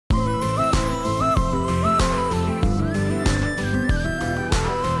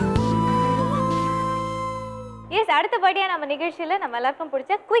Anyways அடுத்தபடியா நம்ம நிகழ்ச்சியில நம்ம எல்லாருக்கும்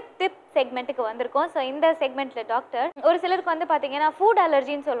பிடிச்ச குயிக் டிப் செக்மெண்ட்டுக்கு வந்திருக்கோம். ஸோ இந்த செக்மெண்ட்ல டாக்டர் ஒரு சிலருக்கு வந்து பார்த்தீங்கன்னா ஃபுட்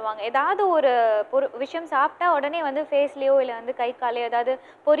அலர்ஜின்னு சொல்லுவாங்க. ஏதாவது ஒரு விஷயம் சாப்பிட்டா உடனே வந்து ஃபேஸ்லேயோ இல்லை வந்து கை காலையோ ஏதாவது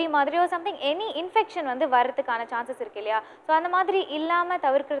பொறி மாதிரியோ சம்திங் எனி இன்ஃபெக்ஷன் வந்து வரதுக்கான சான்சஸ் இருக்கு இல்லையா? ஸோ அந்த மாதிரி இல்லாமல்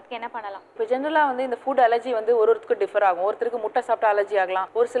தவிர்க்கிறதுக்கு என்ன பண்ணலாம்? இப்போ ஜென்ரலாக வந்து இந்த ஃபுட் அலர்ஜி வந்து ஒருத்தருக்கு டிஃபர் ஆகும். ஒருத்தருக்கு முட்டை சாப்பிட்டா அலர்ஜி ஆகலாம்,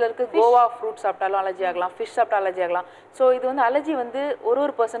 ஒரு சிலருக்கு கோவா ஃப்ரூட் சாப்பிட்டாலும் அலர்ஜி ஆகலாம், ஃபிஷ் சாப்பிட்டா அலர்ஜி ஆகலாம். ஸோ இது வந்து அலர்ஜி வந்து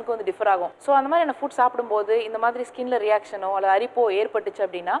ஒரு பர்சனுக்கு வந்து டிஃபர் ஆகும். ஸோ அந்த மாதிரி ஃபுட் சாப்பிடும்போது இந்த மாதிரி ஸ்கின்ல ரியாக்ஷனோ அல்லது அரிப்போ ஏற்பட்டுச்சு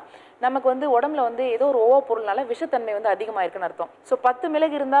அப்படின்னா நமக்கு வந்து உடம்புல வந்து ஏதோ ஒரு ஓவா பொருள்னால விஷத்தன்மை வந்து அதிகமாக இருக்குன்னு அர்த்தம். ஸோ 10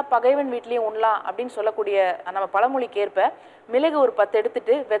 மிளகு இருந்தால் பகைவன் வீட்லேயும் உண்ணலாம் அப்படின்னு சொல்லக்கூடிய நம்ம பழமொழிக்கு ஏற்ப மிளகு ஒரு 10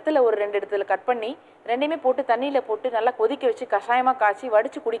 எடுத்துட்டு வெத்தலை ஒரு 2 இடத்துல கட் பண்ணி ரெண்டையுமே போட்டு தண்ணியில் போட்டு நல்லா கொதிக்க வச்சு கஷாயமாக காய்ச்சி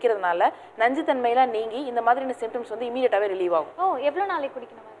வடிச்சு குடிக்கிறதுனால நஞ்சுத்தன்மையெல்லாம் நீங்கி இந்த மாதிரியான சிம்டம்ஸ் வந்து இமீடியட்டாகவே ரிலீவ் ஆகும். ஓ, எவ்வளோ நாளைக்கு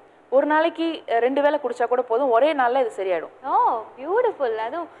குடிக்கணும்? ஒரு நாளைக்கு 2 வேளை குடிச்சா கூட போதும், ஒரே நாளில் இது சரியாயிடும். ஓ, பியூட்டிஃபுல்.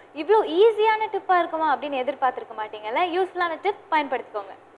 அதுவும் இவ்வளோ ஈஸியான டிப்பாக இருக்குமா அப்படின்னு எதிர்பார்த்துருக்க மாட்டீங்கல்ல. யூஸ்ஃபுல்லான டிப் பயன்படுத்திக்கோங்க.